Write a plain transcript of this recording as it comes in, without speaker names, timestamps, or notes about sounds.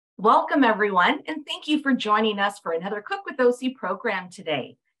Welcome, everyone, and thank you for joining us for another Cook with OC program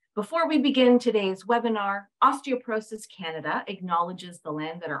today. Before we begin today's webinar, Osteoporosis Canada acknowledges the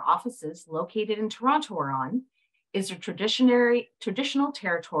land that our offices located in Toronto are on is a traditional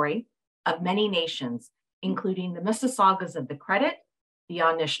territory of many nations, including the Mississaugas of the Credit, the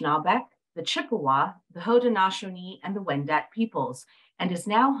Anishinaabe, the Chippewa, the Haudenosaunee, and the Wendat peoples, and is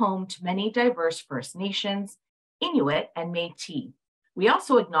now home to many diverse First Nations, Inuit, and Métis. We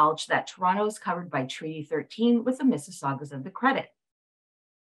also acknowledge that Toronto is covered by Treaty 13 with the Mississaugas of the Credit.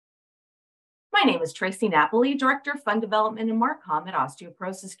 My name is Tracie, Napoli, Director of Fund Development and MARCOM at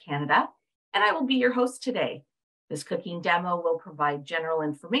Osteoporosis Canada, and I will be your host today. This cooking demo will provide general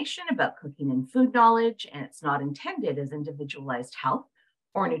information about cooking and food knowledge, and it's not intended as individualized health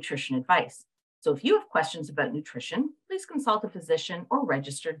or nutrition advice. So if you have questions about nutrition, please consult a physician or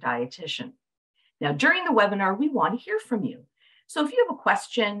registered dietitian. Now, during the webinar, we want to hear from you. So if you have a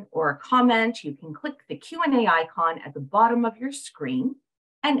question or a comment, you can click the Q&A icon at the bottom of your screen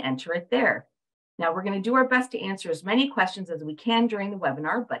and enter it there. Now, we're going to do our best to answer as many questions as we can during the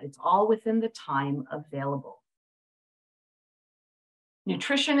webinar, but it's all within the time available.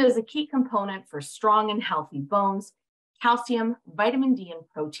 Nutrition is a key component for strong and healthy bones. Calcium, vitamin D, and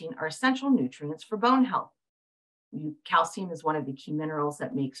protein are essential nutrients for bone health. Calcium is one of the key minerals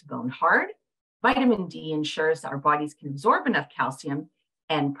that makes bone hard. Vitamin D ensures that our bodies can absorb enough calcium,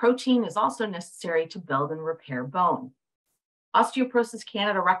 and protein is also necessary to build and repair bone. Osteoporosis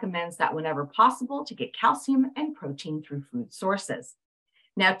Canada recommends that whenever possible to get calcium and protein through food sources.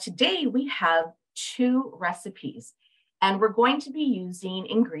 Now, today we have two recipes, and we're going to be using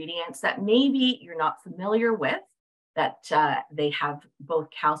ingredients that maybe you're not familiar with, that they have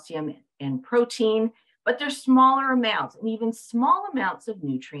both calcium and protein, but they're smaller amounts, and even small amounts of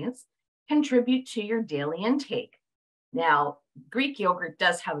nutrients contribute to your daily intake. Now, Greek yogurt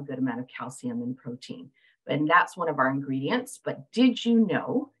does have a good amount of calcium and protein, and that's one of our ingredients. But did you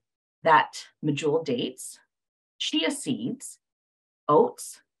know that medjool dates, chia seeds,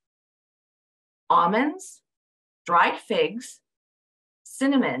 oats, almonds, dried figs,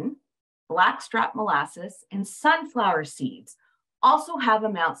 cinnamon, blackstrap molasses, and sunflower seeds also have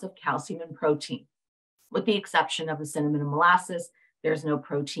amounts of calcium and protein? With the exception of the cinnamon and molasses, there's no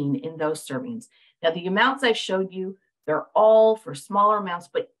protein in those servings. Now, the amounts I showed you, they're all for smaller amounts,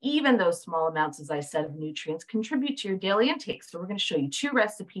 but even those small amounts, as I said, of nutrients contribute to your daily intake. So we're going to show you two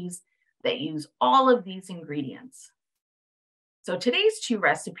recipes that use all of these ingredients. So today's two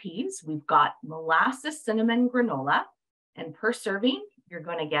recipes, we've got molasses cinnamon granola, and per serving, you're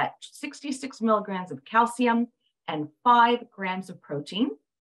going to get 66 milligrams of calcium and 5 grams of protein,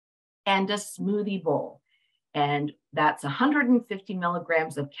 and a smoothie bowl. And that's 150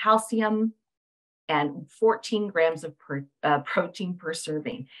 milligrams of calcium and 14 grams of protein per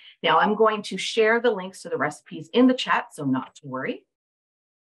serving. Now, I'm going to share the links to the recipes in the chat, so not to worry.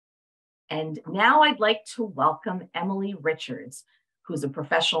 And now I'd like to welcome Emily Richards, who's a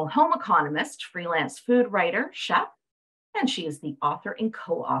professional home economist, freelance food writer, chef, and she is the author and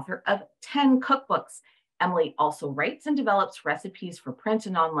co-author of 10 cookbooks. Emily also writes and develops recipes for print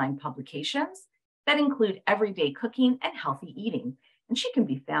and online publications that include everyday cooking and healthy eating. And she can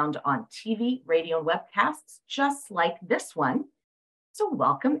be found on TV, radio, and webcasts, just like this one. So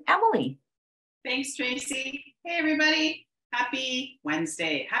welcome, Emily. Thanks, Tracie. Hey, everybody. Happy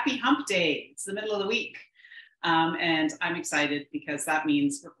Wednesday. Happy hump day. It's the middle of the week. And I'm excited because that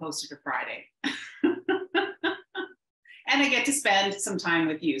means we're closer to Friday. And I get to spend some time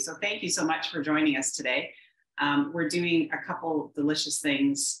with you. So thank you so much for joining us today. We're doing a couple delicious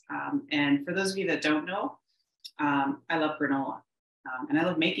things. And for those of you that don't know, I love granola and I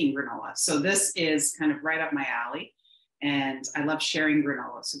love making granola. So this is kind of right up my alley, and I love sharing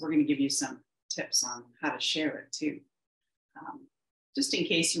granola. So we're going to give you some tips on how to share it too. Just in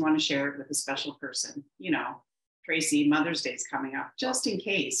case you want to share it with a special person, you know, Tracie, Mother's Day is coming up, just in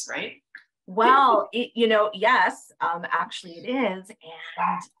case, right? Well, yes, actually it is.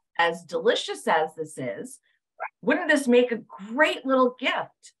 And as delicious as this is, wouldn't this make a great little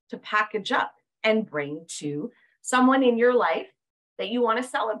gift to package up and bring to someone in your life that you want to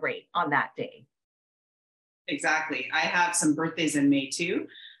celebrate on that day? Exactly. I have some birthdays in May too.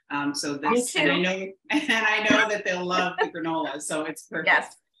 So this, and I know that they'll love the granola. So it's perfect.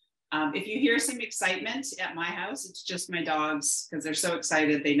 Yes. If you hear some excitement at my house, it's just my dogs, because they're so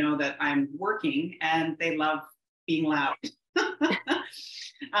excited. They know that I'm working and they love being loud.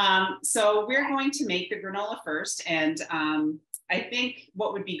 So we're going to make the granola first. And I think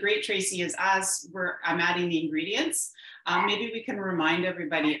what would be great, Tracie, is as I'm adding the ingredients, maybe we can remind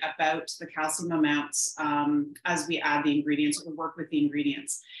everybody about the calcium amounts as we add the ingredients or work with the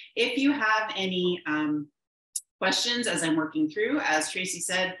ingredients. If you have any questions as I'm working through, as Tracie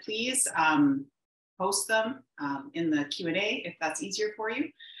said, please post them in the Q&A if that's easier for you,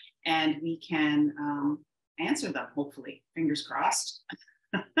 and we can answer them, hopefully, fingers crossed.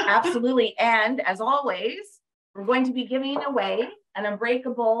 Absolutely, and as always, we're going to be giving away an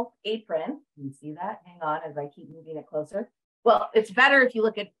unbreakable apron. Can you see that? Hang on as I keep moving it closer. Well, it's better if you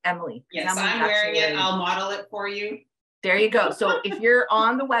look at Emily. Yes, I'm wearing it. I'll model it for you. There you go. So if you're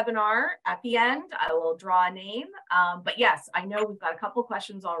on the webinar at the end, I will draw a name. But yes, I know we've got a couple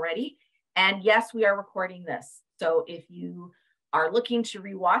questions already. And yes, we are recording this. So if you are looking to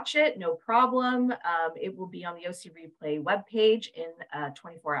rewatch it, no problem. It will be on the OC Replay webpage in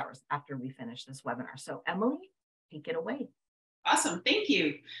 24 hours after we finish this webinar. So Emily, take it away. Awesome, thank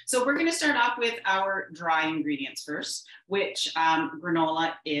you. So we're gonna start off with our dry ingredients first, which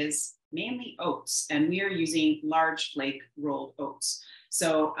granola is mainly oats, and we are using large flake rolled oats.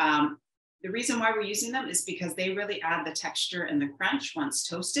 So the reason why we're using them is because they really add the texture and the crunch once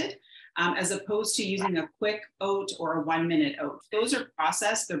toasted, as opposed to using a quick oat or a 1-minute oat. Those are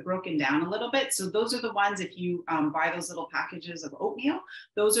processed, they're broken down a little bit. So those are the ones, if you buy those little packages of oatmeal,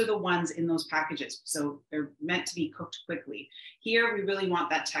 those are the ones in those packages. So they're meant to be cooked quickly. Here, we really want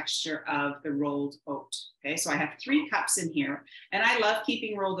that texture of the rolled oat. Okay, so I have 3 cups in here, and I love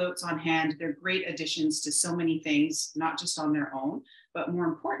keeping rolled oats on hand. They're great additions to so many things, not just on their own, but more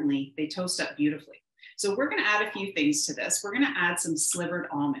importantly, they toast up beautifully. So we're going to add a few things to this. We're going to add some slivered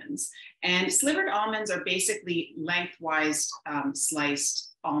almonds, and slivered almonds are basically lengthwise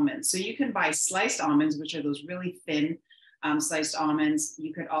sliced almonds. So you can buy sliced almonds, which are those really thin sliced almonds.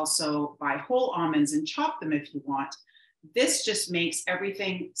 You could also buy whole almonds and chop them if you want. This just makes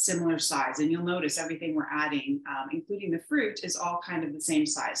everything similar size. And you'll notice everything we're adding, including the fruit, is all kind of the same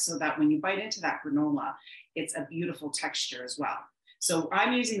size, so that when you bite into that granola, it's a beautiful texture as well. So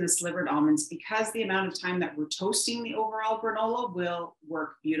I'm using the slivered almonds because the amount of time that we're toasting the overall granola will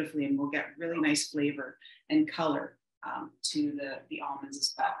work beautifully, and we'll get really nice flavor and color to the almonds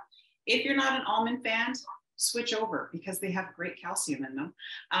as well. If you're not an almond fan, switch over because they have great calcium in them.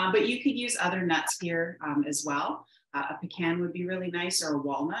 But you could use other nuts here as well. A pecan would be really nice, or a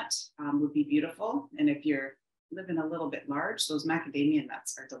walnut would be beautiful. And if you're living a little bit large, those macadamia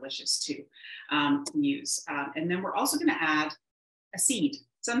nuts are delicious too to use. And then we're also going to add a seed,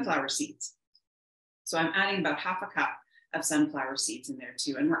 sunflower seeds. So I'm adding about ½ a cup of sunflower seeds in there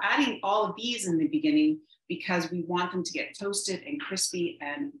too. And we're adding all of these in the beginning because we want them to get toasted and crispy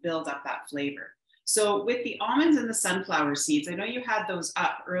and build up that flavor. So with the almonds and the sunflower seeds, I know you had those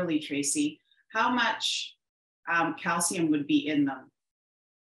up early, Tracie. How much calcium would be in them?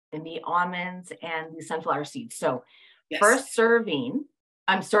 In the almonds and the sunflower seeds. So yes. First serving,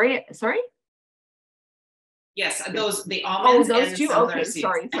 I'm sorry. Yes, the almonds. Oh, those and two. The okay, seeds.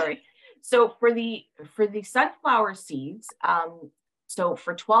 sorry. So for the sunflower seeds, so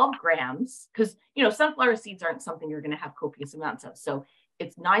for 12 grams, because sunflower seeds aren't something you're going to have copious amounts of. So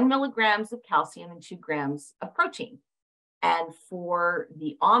it's 9 milligrams of calcium and 2 grams of protein. And for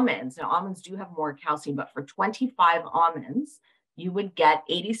the almonds, now almonds do have more calcium, but for 25 almonds, you would get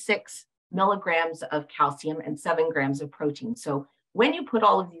 86 milligrams of calcium and 7 grams of protein. So when you put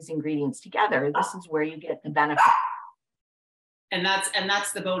all of these ingredients together, this is where you get the benefit. And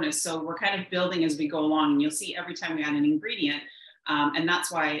that's the bonus. So we're kind of building as we go along, and you'll see every time we add an ingredient. And that's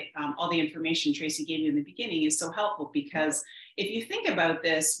why all the information Tracie gave you in the beginning is so helpful, because if you think about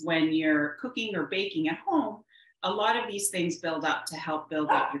this, when you're cooking or baking at home, a lot of these things build up to help build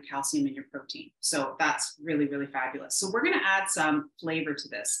up your calcium and your protein. So that's really, really fabulous. So we're going to add some flavor to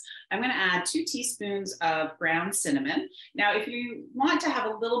this. I'm going to add 2 teaspoons of ground cinnamon. Now, if you want to have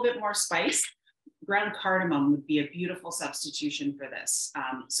a little bit more spice, ground cardamom would be a beautiful substitution for this.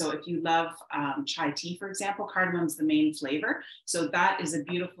 So if you love chai tea, for example, cardamom's the main flavor. So that is a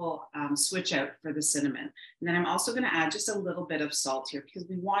beautiful switch out for the cinnamon. And then I'm also going to add just a little bit of salt here because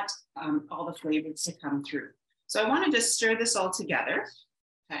we want all the flavors to come through. So I want to just stir this all together,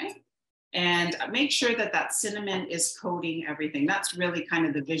 okay? And make sure that that cinnamon is coating everything. That's really kind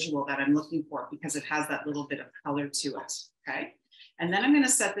of the visual that I'm looking for because it has that little bit of color to it, okay? And then I'm going to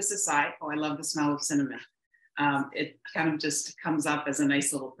set this aside. Oh, I love the smell of cinnamon. It kind of just comes up as a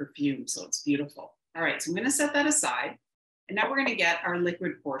nice little perfume, so it's beautiful. All right, so I'm going to set that aside. And now we're going to get our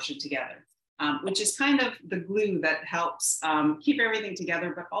liquid portion together, which is kind of the glue that helps keep everything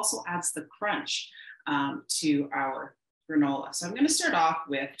together, but also adds the crunch to our granola. So I'm going to start off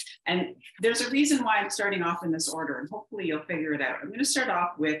with, and there's a reason why I'm starting off in this order, and hopefully you'll figure it out. I'm going to start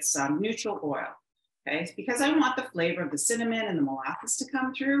off with some neutral oil. Okay, it's because I want the flavor of the cinnamon and the molasses to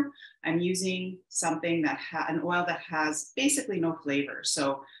come through. I'm using something that an oil that has basically no flavor.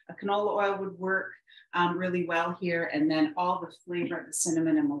 So a canola oil would work really well here, and then all the flavor of the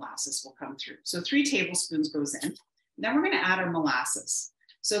cinnamon and molasses will come through. So 3 tablespoons goes in. Then we're going to add our molasses.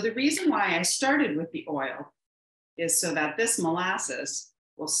 So the reason why I started with the oil is so that this molasses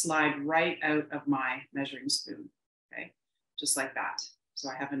will slide right out of my measuring spoon. Okay, just like that. So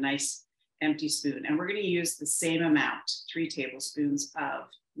I have a nice empty spoon, and we're going to use the same amount, 3 tablespoons of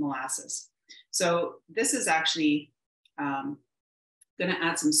molasses. So this is actually going to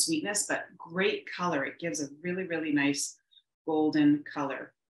add some sweetness, but great color. It gives a really, really nice golden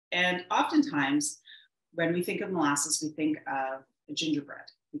color. And oftentimes when we think of molasses, we think of gingerbread,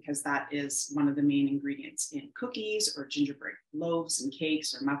 because that is one of the main ingredients in cookies or gingerbread loaves and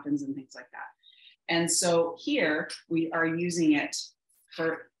cakes or muffins and things like that. And so here we are using it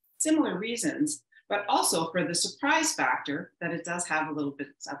for similar reasons, but also for the surprise factor that it does have a little bit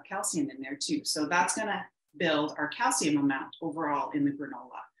of calcium in there too. So that's going to build our calcium amount overall in the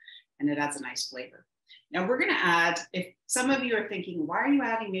granola, and it adds a nice flavor. Now we're going to add, if some of you are thinking, why are you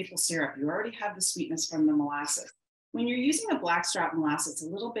adding maple syrup? You already have the sweetness from the molasses. When you're using a blackstrap molasses, it's a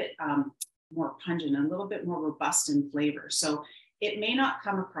little bit more pungent, a little bit more robust in flavor. So it may not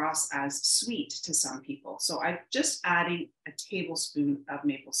come across as sweet to some people. So I'm just adding a tablespoon of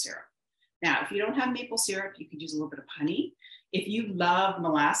maple syrup. Now, if you don't have maple syrup, you could use a little bit of honey. If you love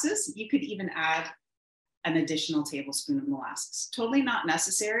molasses, you could even add an additional tablespoon of molasses. Totally not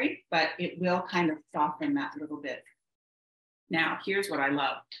necessary, but it will kind of soften that a little bit. Now, here's what I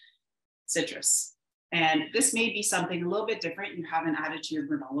love, citrus. And this may be something a little bit different you haven't added to your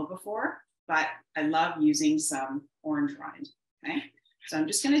granola before, but I love using some orange rind. Okay, so I'm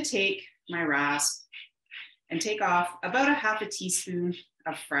just going to take my rasp and take off about a half a teaspoon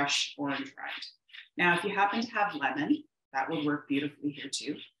of fresh orange rind. Now, if you happen to have lemon, that would work beautifully here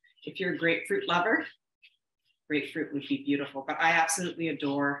too. If you're a grapefruit lover, grapefruit would be beautiful, but I absolutely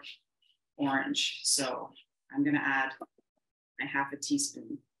adore orange. So I'm going to add a half a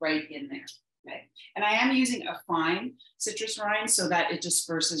teaspoon right in there. Okay, and I am using a fine citrus rind so that it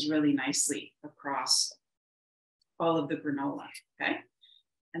disperses really nicely across all of the granola, okay?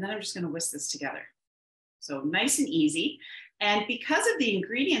 And then I'm just going to whisk this together. So nice and easy. And because of the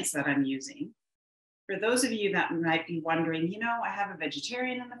ingredients that I'm using, for those of you that might be wondering, you know, I have a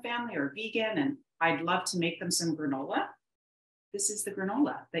vegetarian in the family or vegan, and I'd love to make them some granola. This is the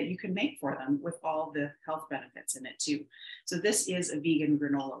granola that you can make for them with all the health benefits in it too. So this is a vegan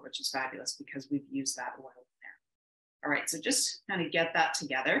granola, which is fabulous because we've used that oil in there. All right, so just kind of get that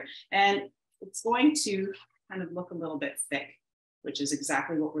together. And it's going to kind of look a little bit thick, which is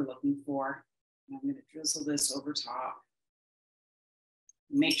exactly what we're looking for. And I'm going to drizzle this over top.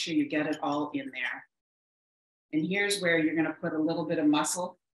 Make sure you get it all in there. And here's where you're going to put a little bit of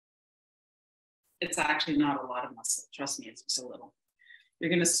muscle. It's actually not a lot of muscle. Trust me, it's just a little. You're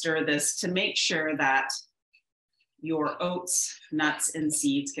going to stir this to make sure that your oats, nuts, and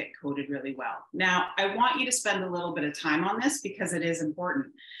seeds get coated really well. Now, I want you to spend a little bit of time on this because it is important.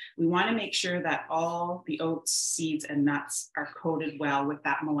 We want to make sure that all the oats, seeds, and nuts are coated well with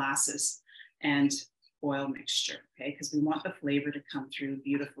that molasses and oil mixture, okay? Because we want the flavor to come through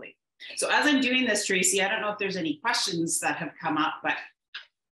beautifully. So as I'm doing this, Tracie, I don't know if there's any questions that have come up, but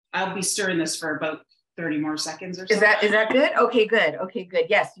I'll be stirring this for about 30 more seconds or so. Is that good? Okay, good. Okay, good.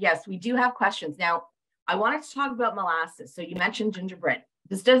 Yes, we do have questions. Now, I wanted to talk about molasses. So you mentioned gingerbread.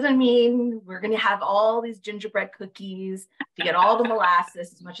 This doesn't mean we're going to have all these gingerbread cookies to get all the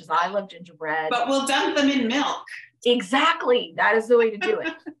molasses, as much as I love gingerbread. But we'll dump them in milk. Exactly. That is the way to do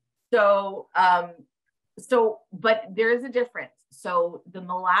it. But there is a difference. So the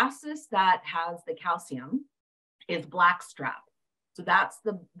molasses that has the calcium is blackstrap. So that's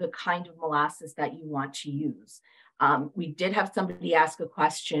the kind of molasses that you want to use. We did have somebody ask a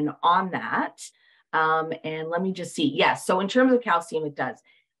question on that. And let me just see. Yes. So in terms of calcium, it does.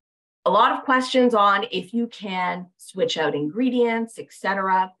 A lot of questions on if you can switch out ingredients,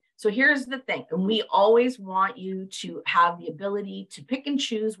 etc. So here's the thing. And we always want you to have the ability to pick and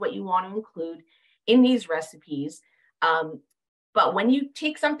choose what you want to include in these recipes. But when you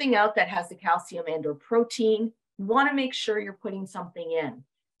take something out that has the calcium and or protein, you want to make sure you're putting something in.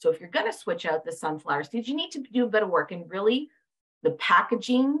 So if you're going to switch out the sunflower seeds, you need to do a bit of work. And really, the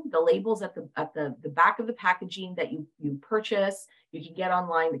packaging, the labels at the back of the packaging that you purchase, you can get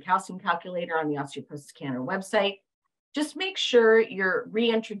online, the calcium calculator on the Osteoporosis Canada website. Just make sure you're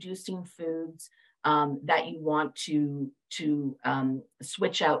reintroducing foods that you want to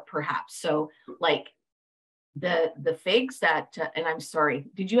switch out perhaps. So like the figs that, and I'm sorry,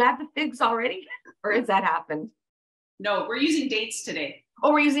 did you add the figs already or has that happened? No, we're using dates today.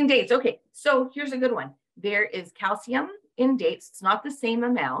 Oh, we're using dates. Okay, so here's a good one. There is calcium in dates. It's not the same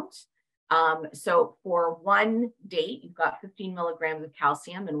amount. So for one date, you've got 15 milligrams of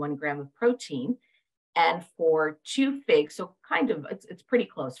calcium and 1 gram of protein. And for 2 figs, so kind of, it's pretty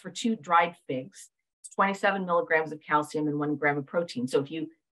close. For 2 dried figs, it's 27 milligrams of calcium and 1 gram of protein. So if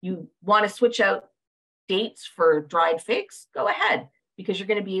you want to switch out dates for dried figs, go ahead, because you're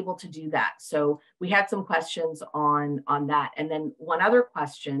going to be able to do that. So we had some questions on that. And then one other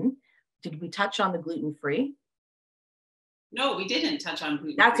question, did we touch on the gluten-free? No, we didn't touch on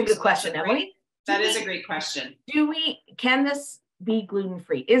gluten-free. That's a good question, Emily. That is a great question. Can this be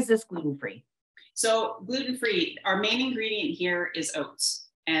gluten-free? Is this gluten-free? So gluten-free, our main ingredient here is oats.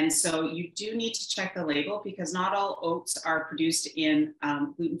 And so you do need to check the label because not all oats are produced in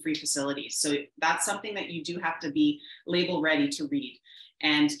gluten-free facilities. So that's something that you do have to be label ready to read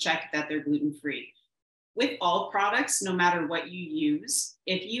and check that they're gluten-free. With all products, no matter what you use,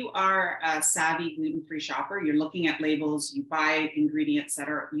 if you are a savvy gluten-free shopper, you're looking at labels, you buy ingredients that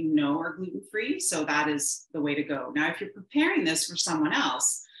are gluten-free. So that is the way to go. Now, if you're preparing this for someone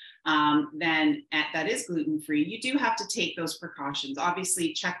else, then that is gluten-free, you do have to take those precautions.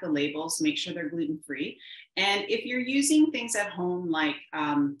 Obviously, check the labels, make sure they're gluten-free. And if you're using things at home like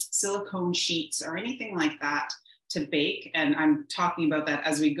silicone sheets or anything like that to bake, and I'm talking about that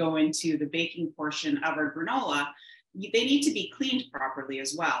as we go into the baking portion of our granola, they need to be cleaned properly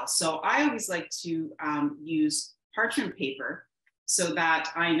as well. So I always like to use parchment paper so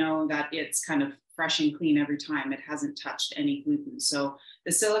that I know that it's kind of fresh and clean every time. It hasn't touched any gluten. So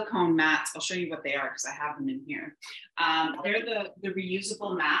the silicone mats, I'll show you what they are because I have them in here. They're the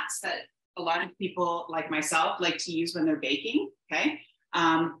reusable mats that a lot of people like myself like to use when they're baking, okay?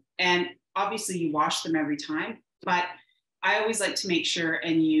 And obviously you wash them every time, but I always like to make sure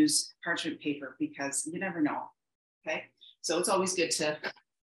and use parchment paper because you never know, okay? So it's always good to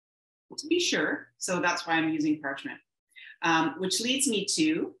be sure. So that's why I'm using parchment, which leads me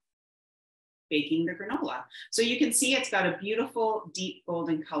to baking the granola. So you can see it's got a beautiful deep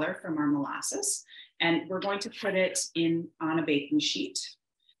golden color from our molasses, and we're going to put it in on a baking sheet.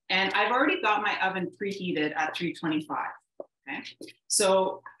 And I've already got my oven preheated at 325, okay?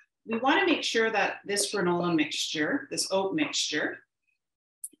 So we wanna make sure that this granola mixture, this oat mixture,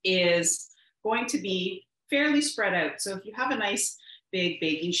 is going to be fairly spread out. So if you have a nice big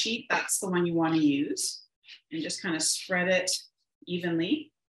baking sheet, that's the one you wanna use, and just kind of spread it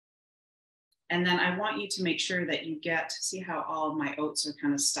evenly. And then I want you to make sure that you see how all of my oats are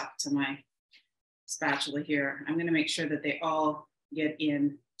kind of stuck to my spatula here. I'm gonna make sure that they all get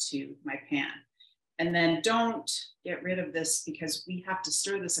into my pan. And then don't get rid of this because we have to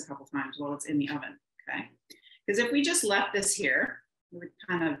stir this a couple times while it's in the oven, okay? Because if we just left this here, it would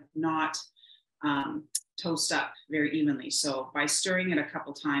kind of not toast up very evenly. So by stirring it a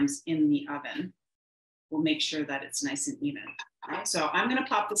couple times in the oven, we'll make sure that it's nice and even. Okay? So I'm gonna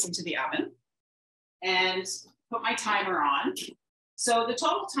pop this into the oven and put my timer on. So the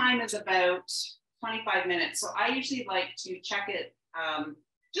total time is about 25 minutes. So I usually like to check it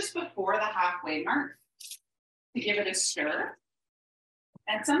just before the halfway mark to give it a stir.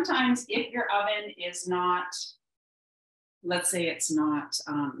 And sometimes if your oven is not, let's say it's not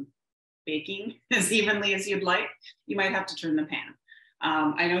baking as evenly as you'd like, you might have to turn the pan.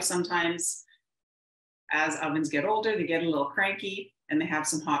 I know sometimes as ovens get older, they get a little cranky and they have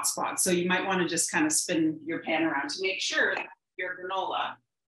some hot spots. So you might want to just kind of spin your pan around to make sure that your granola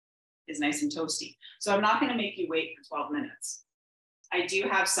is nice and toasty. So I'm not going to make you wait for 12 minutes. I do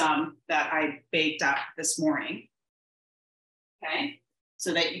have some that I baked up this morning, okay?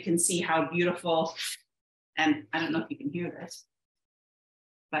 So that you can see how beautiful, and I don't know if you can hear this,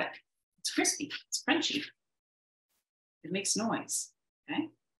 but it's crispy, it's crunchy. It makes noise, okay?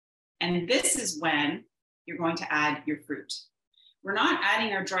 And this is when you're going to add your fruit. We're not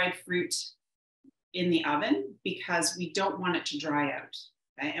adding our dried fruit in the oven because we don't want it to dry out,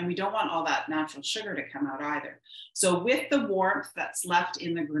 okay? And we don't want all that natural sugar to come out either. So with the warmth that's left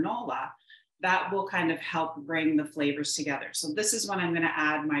in the granola, that will kind of help bring the flavors together. So this is when I'm gonna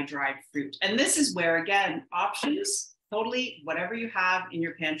add my dried fruit. And this is where, again, options, totally whatever you have in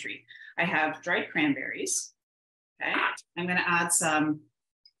your pantry. I have dried cranberries, okay? I'm gonna add some,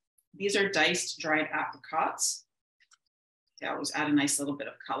 these are diced dried apricots. They always add a nice little bit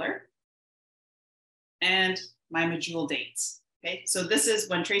of color. And my medjool dates, okay? So this is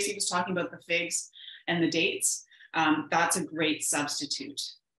when Tracie was talking about the figs and the dates, that's a great substitute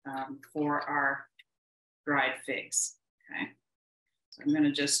for our dried figs, Okay, so I'm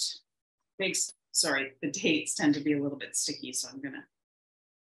gonna just sorry, the dates tend to be a little bit sticky, so I'm gonna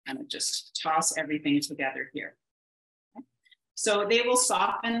kind of just toss everything together here. Okay. So they will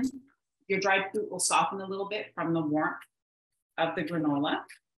soften, your dried fruit will soften a little bit from the warmth of the granola,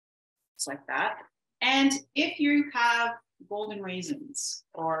 just like that. And if you have golden raisins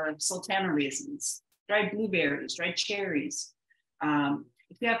or sultana raisins, dried blueberries, dried cherries,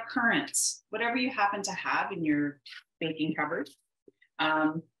 if you have currants, whatever you happen to have in your baking cupboard,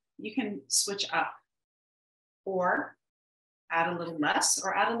 you can switch up or add a little less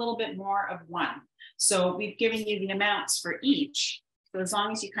or add a little bit more of one. So we've given you the amounts for each. So as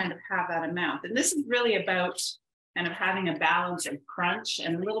long as you kind of have that amount, and this is really about kind of having a balance of crunch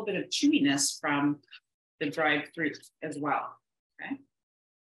and a little bit of chewiness from the dried fruit as well, okay?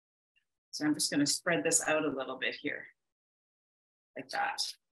 So I'm just gonna spread this out a little bit here, like that.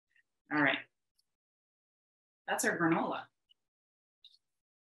 All right, that's our granola.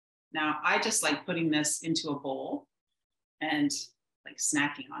 Now, I just like putting this into a bowl and like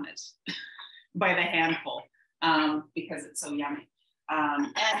snacking on it by the handful because it's so yummy.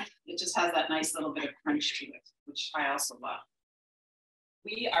 And it just has that nice little bit of crunch to it, which I also love.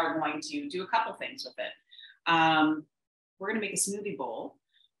 We are going to do a couple things with it. We're gonna make a smoothie bowl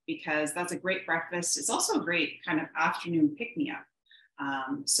because that's a great breakfast. It's also a great kind of afternoon pick-me-up.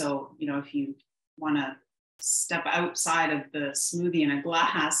 So, you know, if you wanna step outside of the smoothie in a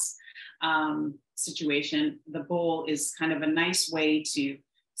glass situation, the bowl is kind of a nice way to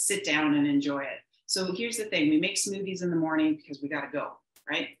sit down and enjoy it. So here's the thing, we make smoothies in the morning because we gotta go,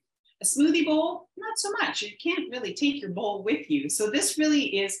 right? A smoothie bowl, not so much. You can't really take your bowl with you. So this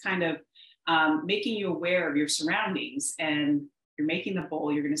really is kind of making you aware of your surroundings, and you're making the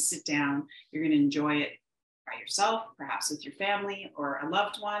bowl, you're gonna sit down, you're gonna enjoy it by yourself, perhaps with your family or a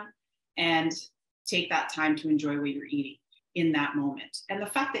loved one, and take that time to enjoy what you're eating in that moment. And the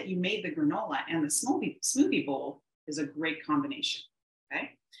fact that you made the granola and the smoothie bowl is a great combination,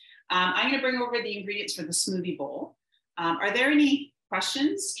 okay? I'm gonna bring over the ingredients for the smoothie bowl. Are there any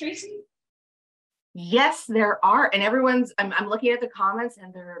questions, Tracie? Yes, there are. And everyone's, I'm looking at the comments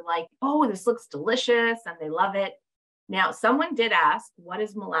and they're like, oh, this looks delicious and they love it. Now, someone did ask, what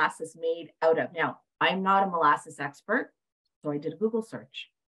is molasses made out of? Now, I'm not a molasses expert, so I did a Google search.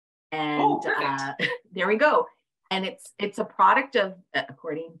 And there we go. And it's a product of,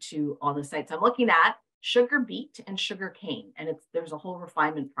 according to all the sites I'm looking at, sugar beet and sugar cane. And there's a whole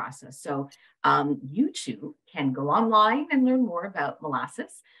refinement process. So you too can go online and learn more about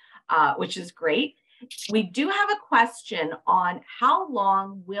molasses, which is great. We do have a question on how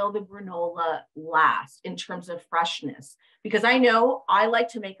long will the granola last in terms of freshness? Because I know I like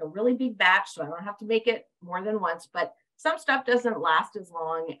to make a really big batch, so I don't have to make it more than once, but some stuff doesn't last as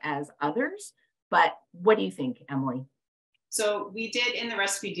long as others. But what do you think, Emily? So we did, in the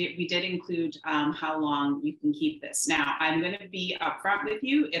recipe, we did include how long you can keep this. Now, I'm going to be upfront with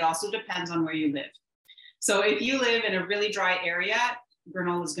you. It also depends on where you live. So if you live in a really dry area,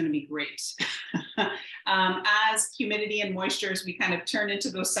 granola is going to be great. As humidity and moisture, as we kind of turn into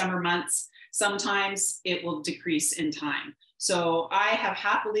those summer months, sometimes it will decrease in time. So I have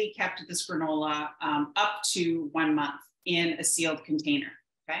happily kept this granola up to 1 month in a sealed container,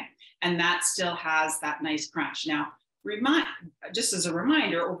 okay? And that still has that nice crunch. Now, just as a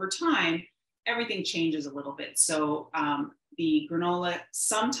reminder, over time, everything changes a little bit. So the granola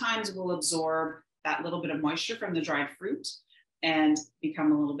sometimes will absorb that little bit of moisture from the dried fruit and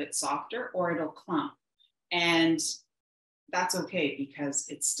become a little bit softer, or it'll clump. And that's okay because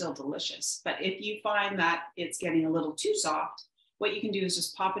it's still delicious. But if you find that it's getting a little too soft, what you can do is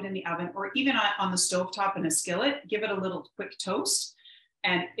just pop it in the oven, or even on the stovetop in a skillet, give it a little quick toast.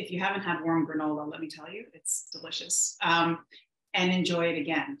 And if you haven't had warm granola, let me tell you, it's delicious. And enjoy it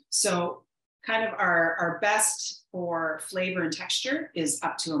again. So kind of our best for flavor and texture is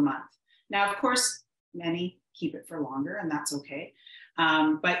up to a month. Now, of course, many keep it for longer, and that's okay.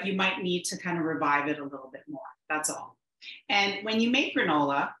 But you might need to kind of revive it a little bit more. That's all. And when you make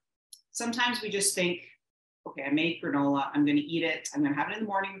granola, sometimes we just think, okay, I made granola, I'm going to eat it. I'm going to have it in the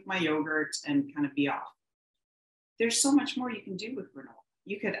morning with my yogurt and kind of be off. There's so much more you can do with granola.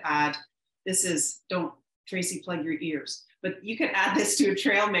 You could add, don't Tracie plug your ears, but you could add this to a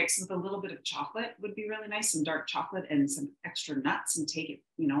trail mix with a little bit of chocolate, would be really nice, some dark chocolate and some extra nuts, and take it,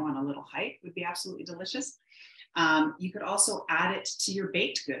 on a little hike, would be absolutely delicious. You could also add it to your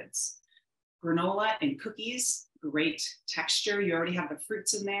baked goods. Granola and cookies, great texture. You already have the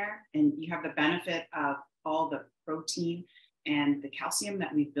fruits in there, and you have the benefit of all the protein and the calcium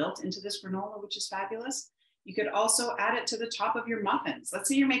that we've built into this granola, which is fabulous. You could also add it to the top of your muffins. Let's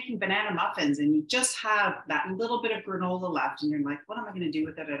say you're making banana muffins and you just have that little bit of granola left and you're like, what am I going to do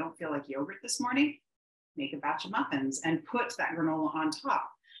with it? I don't feel like yogurt this morning. Make a batch of muffins and put that granola on top.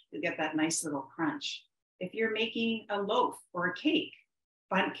 You'll get that nice little crunch. If you're making a loaf or a cake,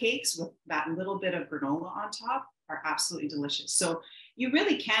 bundt cakes with that little bit of granola on top are absolutely delicious. So you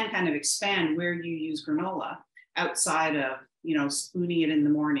really can kind of expand where you use granola outside of, you know, spooning it in the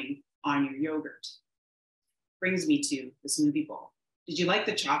morning on your yogurt. Brings me to the smoothie bowl. Did you like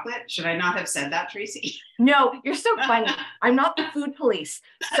the chocolate? Should I not have said that, Tracie? No, you're so funny. I'm not the food police.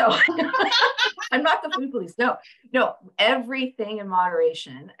 So I'm not the food police. No, everything in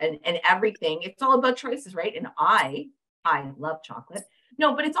moderation and everything. It's all about choices, right? And I love chocolate.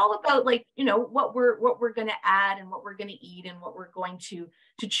 No, but it's all about, like, you know, what we're going to add and what we're going to eat and what we're going to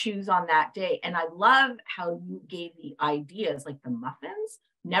choose on that day. And I love how you gave the ideas, like the muffins.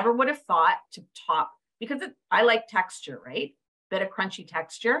 Never would have thought to top, because I like texture, right? Bit of crunchy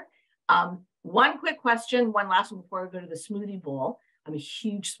texture. One quick question, one last one before we go to the smoothie bowl. I'm a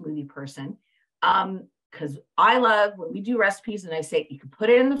huge smoothie person, because I love when we do recipes and I say you can put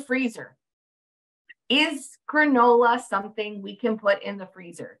it in the freezer. Is granola something we can put in the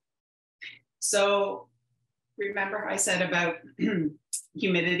freezer? So remember I said about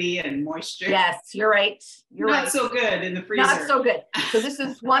humidity and moisture? Yes, you're right. You're not right. So good in the freezer. Not so good. So this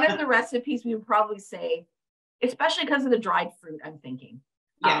is one of the recipes we would probably say, especially because of the dried fruit, I'm thinking.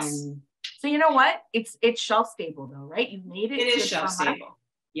 Yes. So you know what? It's shelf stable though, right? You've made it. It is shelf stable.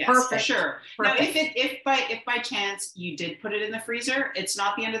 Yes, perfect. For sure. Perfect. Now, if by chance you did put it in the freezer, it's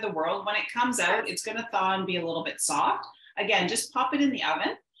not the end of the world. When it comes out, it's going to thaw and be a little bit soft. Again, just pop it in the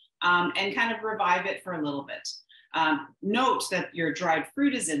oven and kind of revive it for a little bit. Note that your dried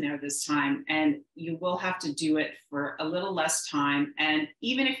fruit is in there this time, and you will have to do it for a little less time. And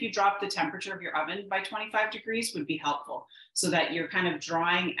even if you drop the temperature of your oven by 25 degrees would be helpful, so that you're kind of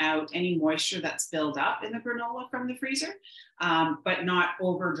drying out any moisture that's built up in the granola from the freezer, but not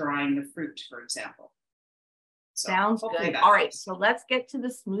over drying the fruit, for example. So sounds good. All right, so let's get to the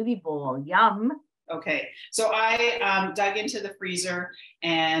smoothie bowl. Yum. Okay, so I dug into the freezer,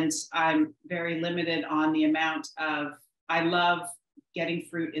 and I'm very limited on the amount of, I love getting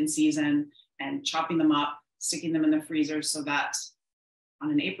fruit in season and chopping them up, sticking them in the freezer so that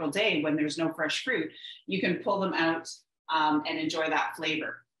on an April day when there's no fresh fruit, you can pull them out and enjoy that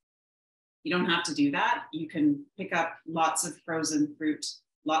flavor. You don't have to do that. You can pick up lots of frozen fruit,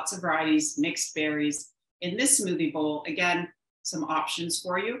 lots of varieties, mixed berries. In this smoothie bowl, again, some options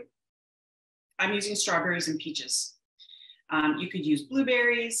for you. I'm using strawberries and peaches. You could use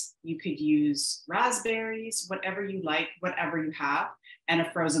blueberries, you could use raspberries, whatever you like, whatever you have, and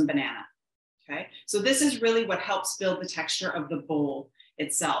a frozen banana, okay? So this is really what helps build the texture of the bowl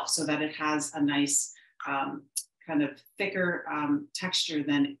itself, so that it has a nice kind of thicker texture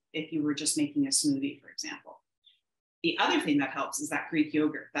than if you were just making a smoothie, for example. The other thing that helps is that Greek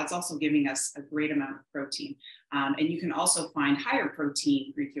yogurt. That's also giving us a great amount of protein. And you can also find higher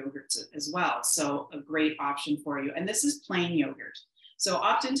protein Greek yogurts as well. So a great option for you. And this is plain yogurt. So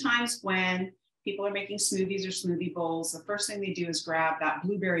oftentimes when people are making smoothies or smoothie bowls, the first thing they do is grab that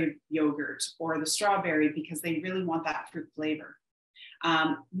blueberry yogurt or the strawberry because they really want that fruit flavor.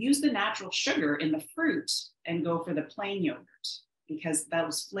 Use the natural sugar in the fruit and go for the plain yogurt, because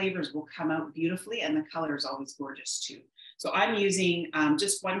those flavors will come out beautifully and the color is always gorgeous too. So I'm using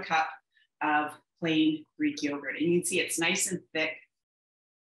just 1 cup of plain Greek yogurt, and you can see it's nice and thick.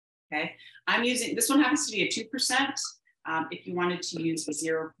 Okay, I'm using, this one happens to be a 2%. If you wanted to use a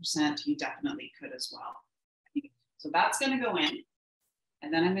 0%, you definitely could as well. So that's gonna go in.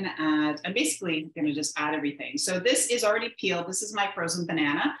 And then I'm gonna add, I'm basically gonna just add everything. So this is already peeled. This is my frozen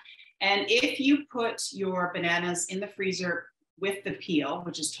banana. And if you put your bananas in the freezer with the peel,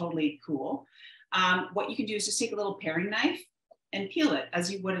 which is totally cool, what you can do is just take a little paring knife and peel it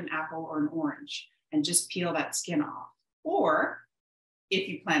as you would an apple or an orange, and just peel that skin off. Or if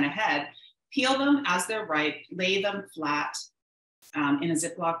you plan ahead, peel them as they're ripe, lay them flat in a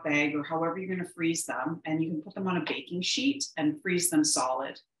Ziploc bag or however you're going to freeze them, and you can put them on a baking sheet and freeze them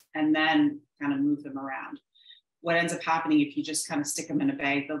solid, and then kind of move them around. What ends up happening if you just kind of stick them in a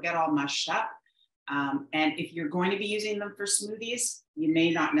bag, they'll get all mushed up. And if you're going to be using them for smoothies, you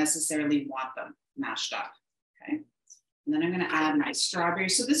may not necessarily want them mashed up, okay? And then I'm gonna add my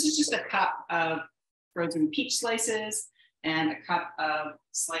strawberries. So this is just a cup of frozen peach slices and a cup of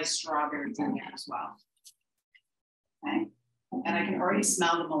sliced strawberries in there as well, okay? And I can already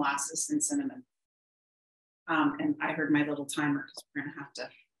smell the molasses and cinnamon. And I heard my little timer because we're gonna have to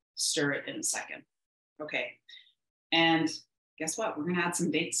stir it in a second. Okay, and guess what? We're going to add some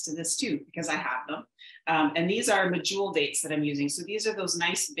dates to this too, because I have them. And these are medjool dates that I'm using. So these are those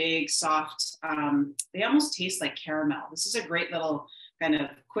nice, big, soft, they almost taste like caramel. This is a great little kind of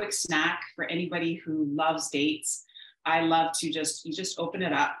quick snack for anybody who loves dates. I love to you just open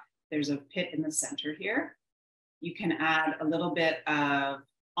it up. There's a pit in the center here. You can add a little bit of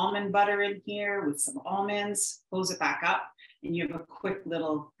almond butter in here with some almonds, close it back up, and you have a quick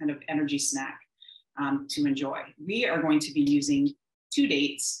little kind of energy snack to enjoy. We are going to be using 2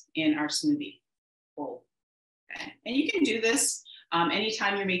 dates in our smoothie bowl. Okay? And you can do this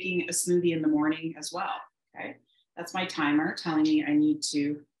anytime you're making a smoothie in the morning as well. Okay, that's my timer telling me I need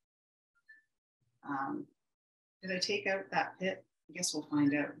to, did I take out that pit? I guess we'll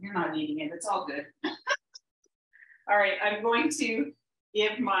find out. You're not needing it, it's all good. All right, I'm going to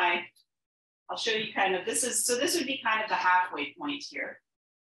give I'll show you kind of, this would be kind of the halfway point here.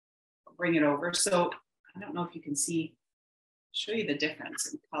 I'll bring it over. So I don't know if you can show you the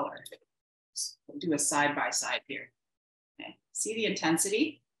difference in color. We'll do a side by side here. Okay, see the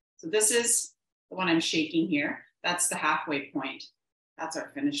intensity? So this is the one I'm shaking here. That's the halfway point. That's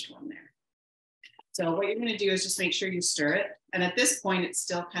our finished one there. So what you're gonna do is just make sure you stir it. And at this point, it's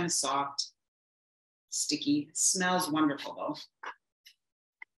still kind of soft, sticky. It smells wonderful though.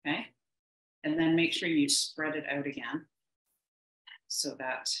 Okay, and then make sure you spread it out again so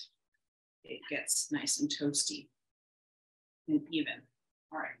that it gets nice and toasty and even.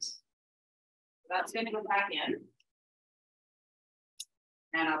 All right, that's going to go back in,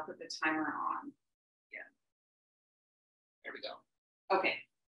 and I'll put the timer on. Yeah, there we go. Okay,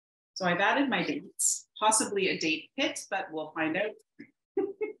 so I've added my dates, possibly a date pit, but we'll find out. I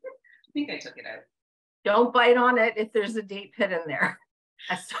think I took it out. Don't bite on it if there's a date pit in there.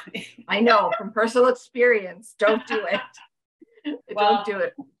 I know from personal experience, don't do it. Don't do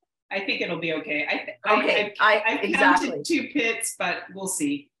it. I think it'll be okay. I've exactly counted 2 pits, but we'll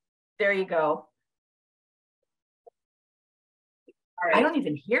see. There you go. All right. I don't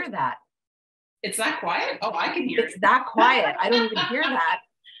even hear that. It's that quiet? Oh, I can hear it. It's that quiet. I don't even hear that.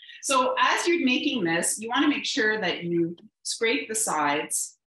 So as you're making this, you want to make sure that you scrape the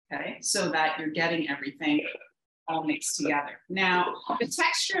sides, okay, so that you're getting everything all mixed together. Now, the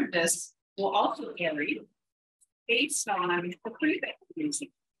texture of this will also vary based on the fruit that you're using.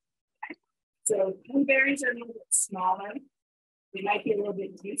 Okay. So blueberries are a little bit smaller. They might be a little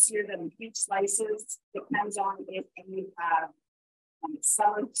bit juicier than peach slices. Depends on if you have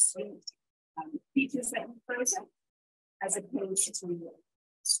summer sweet peaches that you frozen, as opposed to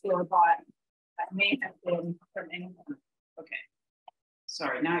store-bought that may have been from anyone. Okay.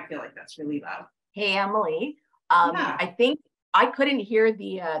 Sorry, now I feel like that's really loud. Hey, Emily. Yeah. I think I couldn't hear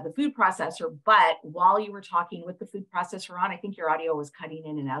the food processor, but while you were talking with the food processor on, I think your audio was cutting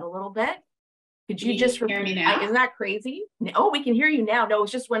in and out a little bit. Could you just hear me now? Isn't that crazy? Oh, we can hear you now. No,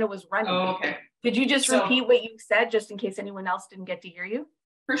 it's just when it was running. Oh, okay. Could you just repeat what you said, just in case anyone else didn't get to hear you?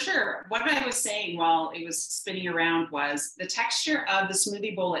 For sure. What I was saying while it was spinning around was the texture of the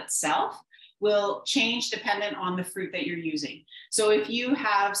smoothie bowl itself will change dependent on the fruit that you're using. So if you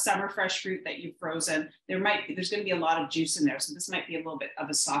have summer fresh fruit that you've frozen, there's going to be a lot of juice in there. So this might be a little bit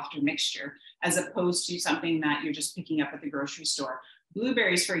of a softer mixture as opposed to something that you're just picking up at the grocery store.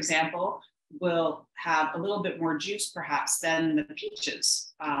 Blueberries, for example, will have a little bit more juice perhaps than the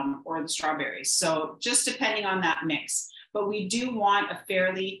peaches or the strawberries. So just depending on that mix. But we do want a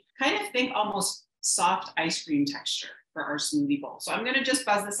fairly, kind of think almost soft ice cream texture for our smoothie bowl. So I'm going to just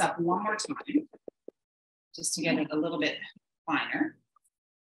buzz this up one more time, just to get it a little bit finer.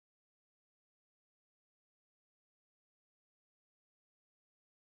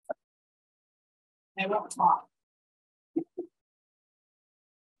 I won't talk.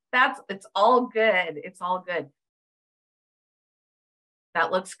 It's all good. It's all good.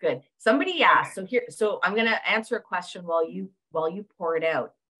 That looks good. Somebody asked, so I'm going to answer a question while you pour it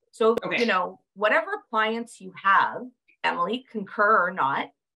out. So, you know, whatever appliance you have, Emily, concur or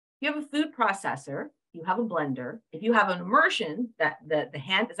not, you have a food processor, you have a blender. If you have an immersion, that the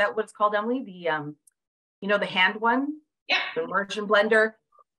hand, is that what it's called, Emily? The, you know, the hand one? Yeah. The immersion blender.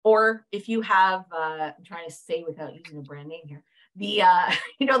 Or if you have, I'm trying to say without using a brand name here, the,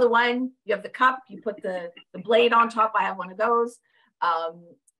 you know, the one, you have the cup, you put the blade on top. I have one of those.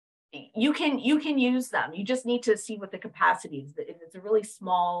 You can use them. You just need to see what the capacity is. If it's a really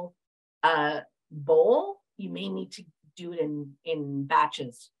small bowl, you may need to do it in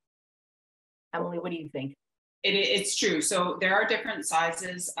batches. Emily, what do you think? It's true. So there are different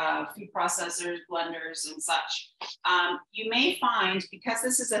sizes of food processors, blenders, and such. You may find, because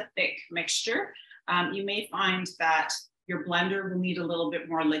this is a thick mixture, you may find that your blender will need a little bit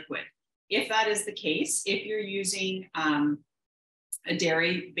more liquid. If that is the case, if you're using a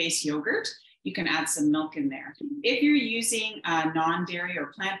dairy-based yogurt, you can add some milk in there. If you're using a non-dairy or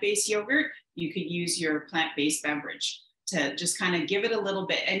plant-based yogurt, you could use your plant-based beverage to just kind of give it a little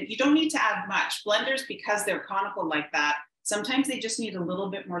bit. And you don't need to add much. Blenders, because they're conical like that, sometimes they just need a little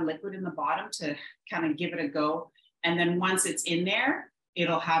bit more liquid in the bottom to kind of give it a go. And then once it's in there,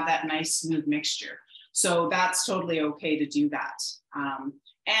 it'll have that nice smooth mixture. So that's totally okay to do that.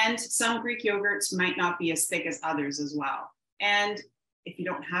 And some Greek yogurts might not be as thick as others as well. And if you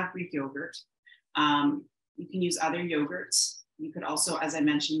don't have Greek yogurt, you can use other yogurts. You could also, as I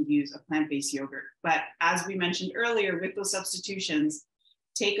mentioned, use a plant-based yogurt. But as we mentioned earlier, with those substitutions,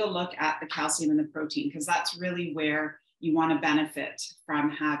 take a look at the calcium and the protein, because that's really where you want to benefit from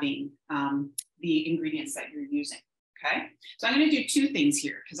having the ingredients that you're using. Okay, so I'm going to do two things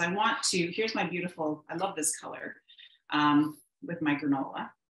here, because I want to, here's my beautiful, I love this color with my granola.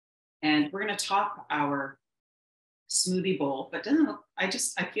 And we're going to top our smoothie bowl, but doesn't look, I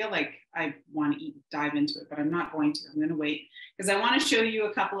feel like I want to dive into it, but I'm not going to. I'm going to wait, because I want to show you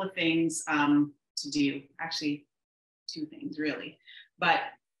a couple of things to do. Actually, two things really. But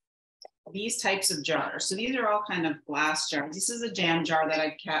these types of jars, so these are all kind of glass jars. This is a jam jar that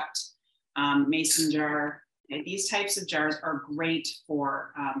I've kept, mason jar. Okay, these types of jars are great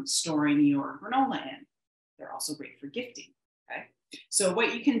for storing your granola in. They're also great for gifting. Okay, so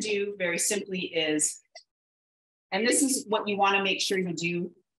what you can do very simply is, and this is what you want to make sure you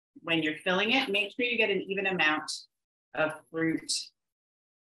do when you're filling it, make sure you get an even amount of fruit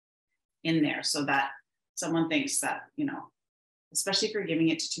in there, so that someone thinks that, you know, especially if you're giving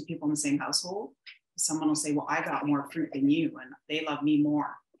it to two people in the same household, someone will say, well, I got more fruit than you and they love me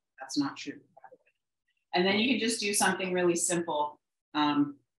more. That's not true. And then you can just do something really simple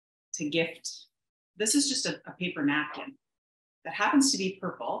to gift. This is just a paper napkin that happens to be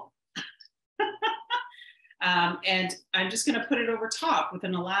purple. And I'm just going to put it over top with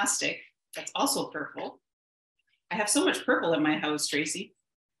an elastic that's also purple. I have so much purple in my house, Tracie.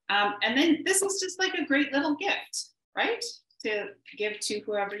 And then this is just like a great little gift, right? To give to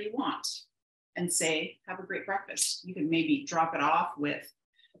whoever you want and say, have a great breakfast. You can maybe drop it off with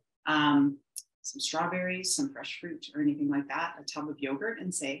some strawberries, some fresh fruit or anything like that, a tub of yogurt,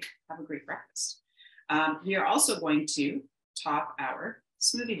 and say, have a great breakfast. We are also going to top our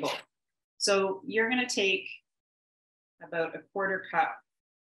smoothie bowl. So you're going to take about a quarter cup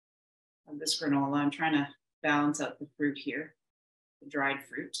of this granola. I'm trying to balance out the fruit here, the dried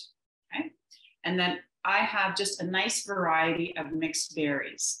fruit, okay? And then I have just a nice variety of mixed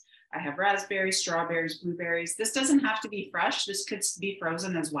berries. I have raspberries, strawberries, blueberries. This doesn't have to be fresh. This could be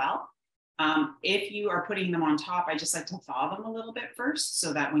frozen as well. If you are putting them on top, I just like to thaw them a little bit first,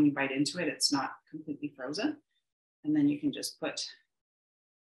 so that when you bite into it, it's not completely frozen. And then you can just put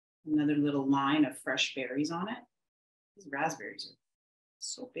another little line of fresh berries on it. These raspberries are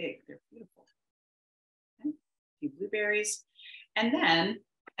so big, they're beautiful. Okay. A few blueberries. And then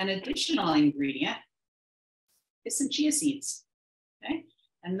an additional ingredient is some chia seeds, okay?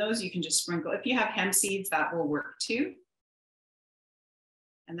 And those you can just sprinkle. If you have hemp seeds, that will work too.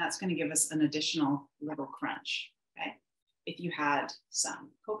 And that's going to give us an additional little crunch, okay? If you had some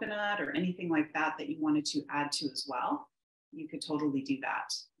coconut or anything like that that you wanted to add to as well, you could totally do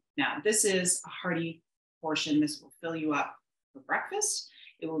that. Now, this is a hearty portion. This will fill you up for breakfast.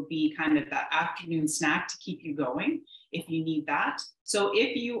 It will be kind of that afternoon snack to keep you going if you need that. So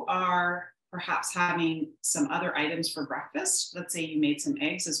if you are perhaps having some other items for breakfast, let's say you made some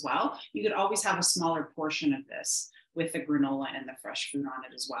eggs as well, you could always have a smaller portion of this with the granola and the fresh fruit on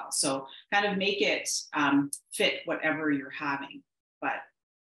it as well. So kind of make it fit whatever you're having. But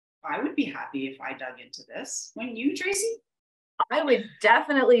I would be happy if I dug into this. Wouldn't you, Tracie? I would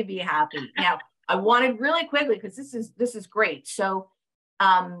definitely be happy. Now, I wanted really quickly, because this is great. So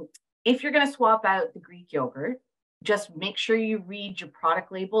if you're going to swap out the Greek yogurt, just make sure you read your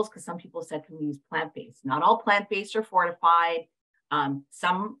product labels, because some people said can we use plant-based. Not all plant-based are fortified.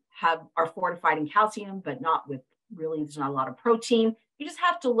 Some are fortified in calcium, but not with really, there's not a lot of protein. You just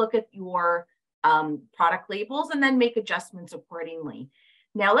have to look at your product labels and then make adjustments accordingly.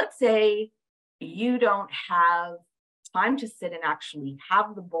 Now, let's say you don't have time to sit and actually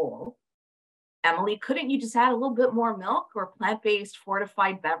have the bowl. Emily, couldn't you just add a little bit more milk or plant-based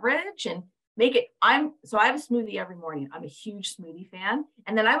fortified beverage and make it? So I have a smoothie every morning. I'm a huge smoothie fan.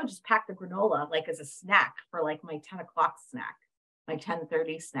 And then I would just pack the granola like as a snack for like my 10 o'clock snack, my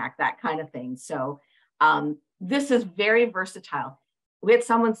 10:30 snack, that kind of thing. So this is very versatile. We had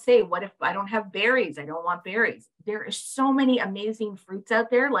someone say, what if I don't have berries? I don't want berries. There are so many amazing fruits out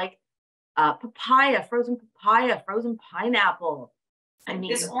there, like papaya, frozen pineapple. I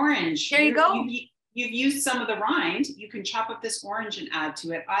mean, this orange. There you go. you've used some of the rind, you can chop up this orange and add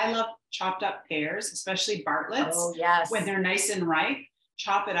to it. I love chopped up pears, especially Bartlett's. Oh, yes. When they're nice and ripe,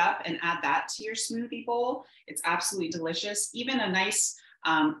 chop it up and add that to your smoothie bowl. It's absolutely delicious. Even a nice,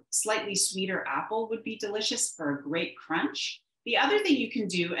 slightly sweeter apple would be delicious for a great crunch. The other thing you can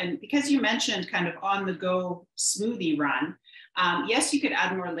do, and because you mentioned kind of on the go smoothie run, yes, you could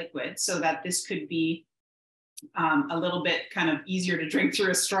add more liquid so that this could be a little bit kind of easier to drink through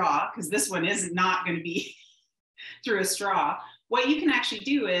a straw, because this one is not going to be through a straw. What you can actually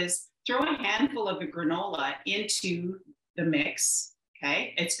do is throw a handful of the granola into the mix.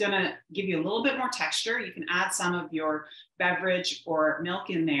 Okay, it's going to give you a little bit more texture. You can add some of your beverage or milk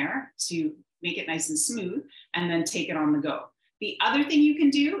in there to make it nice and smooth, and then take it on the go. The other thing you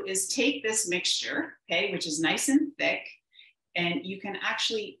can do is take this mixture, okay, which is nice and thick, and you can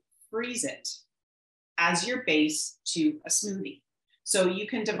actually freeze it as your base to a smoothie. So you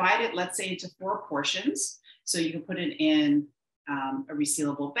can divide it, let's say, into 4 portions. So you can put it in a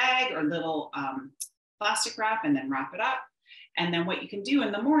resealable bag or little plastic wrap, and then wrap it up. And then what you can do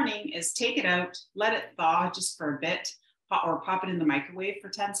in the morning is take it out, let it thaw just for a bit, or pop it in the microwave for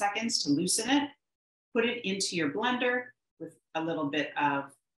 10 seconds to loosen it, put it into your blender with a little bit of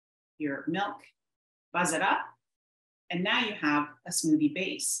your milk, buzz it up, and now you have a smoothie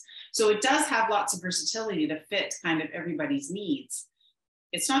base. So it does have lots of versatility to fit kind of everybody's needs.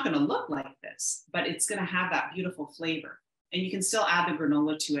 It's not going to look like this, but it's going to have that beautiful flavor. And you can still add the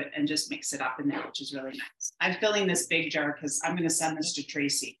granola to it and just mix it up in there, which is really nice. I'm filling this big jar because I'm going to send this to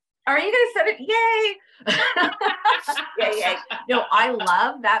Tracie. Are you going to send it? Yay! Yay! No, I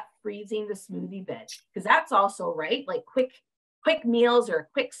love that freezing the smoothie bit, because that's also right, like quick meals or a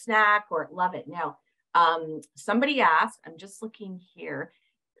quick snack, or love it. Now, somebody asked, I'm just looking here,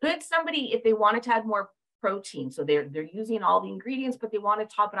 could somebody, if they wanted to add more protein, so they're using all the ingredients, but they want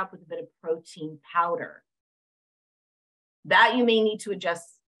to top it up with a bit of protein powder, that you may need to adjust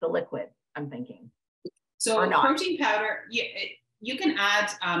the liquid, I'm thinking. So protein powder, yeah, you can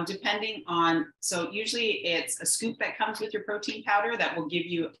add depending on, so usually it's a scoop that comes with your protein powder that will give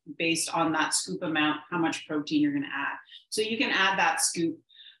you, based on that scoop amount, how much protein you're going to add. So you can add that scoop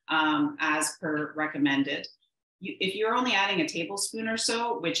as per recommended. If you're only adding a tablespoon or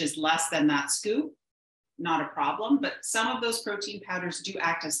so, which is less than that scoop, not a problem, but some of those protein powders do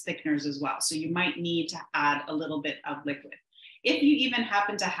act as thickeners as well. So you might need to add a little bit of liquid. If you even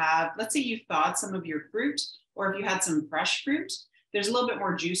happen to have, let's say you thawed some of your fruit, or if you had some fresh fruit, there's a little bit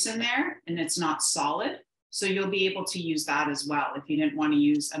more juice in there and it's not solid. So you'll be able to use that as well if you didn't want to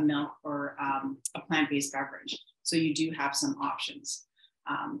use a milk or a plant-based beverage. So you do have some options,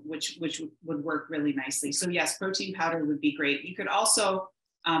 which would work really nicely. So yes, protein powder would be great. You could also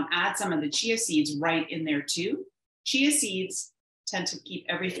add some of the chia seeds right in there too. Chia seeds tend to keep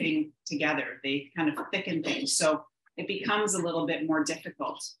everything together. They kind of thicken things. So it becomes a little bit more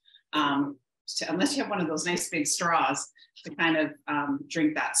difficult unless you have one of those nice big straws to kind of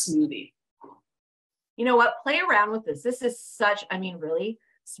drink that smoothie. You know what? Play around with this. This is such, I mean, really,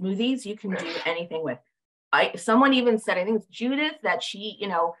 smoothies you can do anything with. Someone even said, I think it's Judith, that she,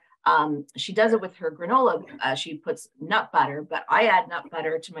 she does it with her granola. She puts nut butter, but I add nut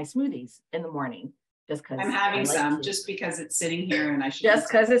butter to my smoothies in the morning just because I'm having some, just because it's sitting here and I should. Just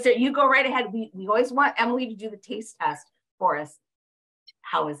because it's, you go right ahead. We always want Emily to do the taste test for us.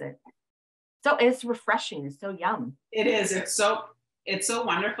 How is it? So it's refreshing. It's so yum. It is. It's so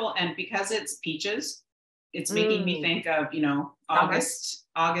wonderful. And because it's peaches, it's making me think of, August,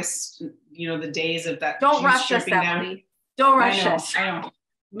 the days of that. Don't rush us, Emily. Don't rush us. I know.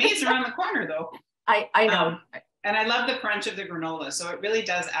 May's around the corner though. I know. And I love the crunch of the granola. So it really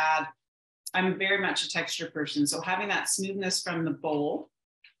does add, I'm very much a texture person. So having that smoothness from the bowl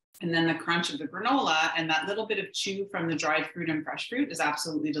and then the crunch of the granola and that little bit of chew from the dried fruit and fresh fruit is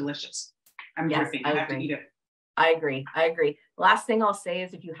absolutely delicious. I'm dripping. I have to eat it. I agree. Last thing I'll say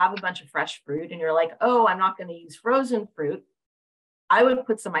is if you have a bunch of fresh fruit and you're like, oh, I'm not going to use frozen fruit, I would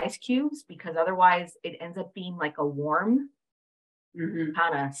put some ice cubes, because otherwise it ends up being like a warm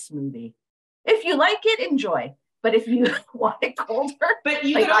kind of smoothie. If you like it, enjoy. But if you want it colder, but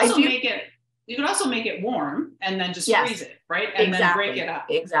you could also make it. You could also make it warm and then just freeze it, right? And then break it up.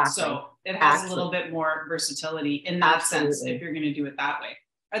 Exactly. So it has a little bit more versatility in that sense if you're going to do it that way.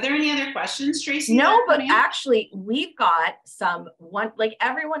 Are there any other questions, Tracie? No, but actually we've got like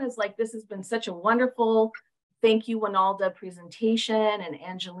everyone is like, this has been such a wonderful, thank you, Winalda presentation, and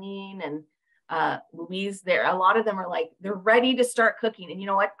Angeline and Louise there. A lot of them are like, they're ready to start cooking. And you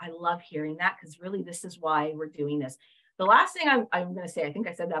know what? I love hearing that, because really this is why we're doing this. The last thing I'm going to say, I think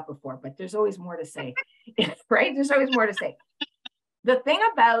I said that before, but there's always more to say, right? There's always more to say. The thing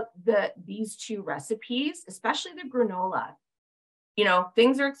about these two recipes, especially the granola, you know,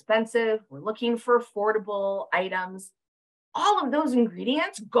 things are expensive. We're looking for affordable items. All of those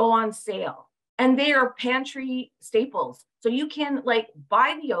ingredients go on sale and they are pantry staples. So you can like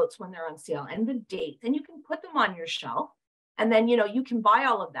buy the oats when they're on sale and the dates, and you can put them on your shelf. And then, you know, you can buy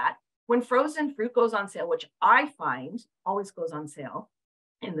all of that. When frozen fruit goes on sale, which I find always goes on sale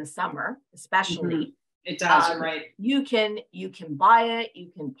in the summer, especially. It does, you're right. You can buy it,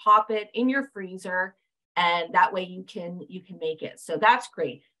 you can pop it in your freezer, and that way you can make it. So that's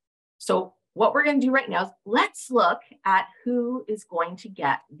great. So what we're going to do right now is let's look at who is going to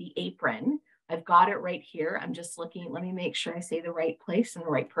get the apron. I've got it right here. I'm just looking. Let me make sure I say the right place and the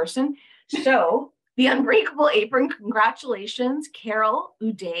right person. So the Unbreakable Apron, congratulations, Carol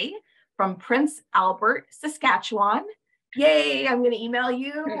Uday from Prince Albert, Saskatchewan. Yay, I'm going to email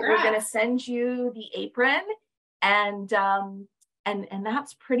you. Congrats. We're going to send you the apron. And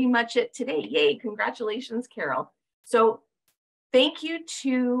that's pretty much it today. Yay, congratulations, Carol. So thank you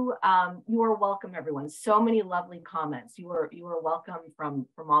to, you are welcome, everyone. So many lovely comments. You are welcome from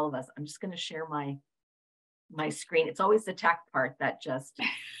all of us. I'm just going to share my screen. It's always the tech part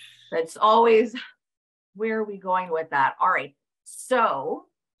that's always, where are we going with that? All right, so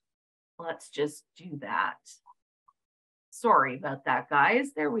let's just do that. Sorry about that,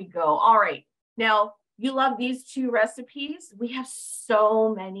 guys. There we go. All right, now you love these two recipes. We have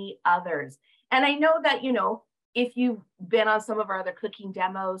so many others. And I know that, you know, if you've been on some of our other cooking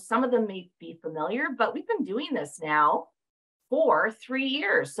demos, some of them may be familiar, but we've been doing this now for 3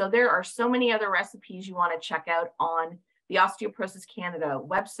 years. So there are so many other recipes you want to check out on the Osteoporosis Canada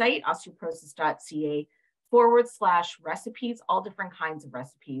website, osteoporosis.ca/recipes, all different kinds of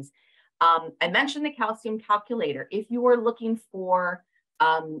recipes. I mentioned the calcium calculator. If you are looking for,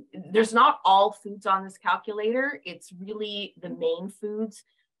 there's not all foods on this calculator. It's really the main foods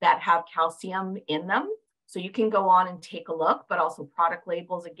that have calcium in them. So you can go on and take a look, but also product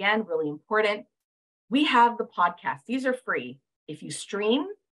labels, again, really important. We have the podcast. These are free. If you stream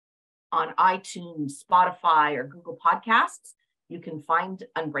on iTunes, Spotify, or Google Podcasts, you can find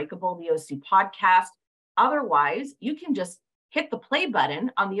Unbreakable, the OC podcast. Otherwise, you can just hit the play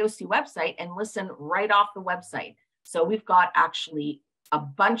button on the OC website and listen right off the website. So we've got actually a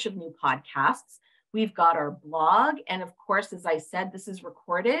bunch of new podcasts. We've got our blog. And of course, as I said, this is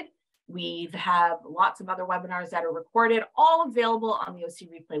recorded. We have lots of other webinars that are recorded, all available on the OC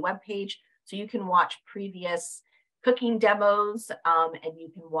Replay webpage. So you can watch previous cooking demos and you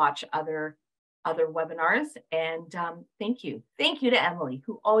can watch other webinars. And thank you. Thank you to Emily,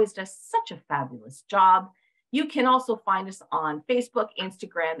 who always does such a fabulous job. You can also find us on Facebook,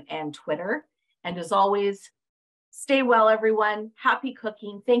 Instagram, and Twitter. And as always, stay well, everyone. Happy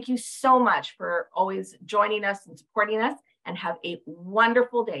cooking. Thank you so much for always joining us and supporting us, and have a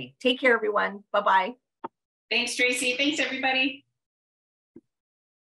wonderful day. Take care, everyone. Bye-bye. Thanks, Tracie. Thanks, everybody.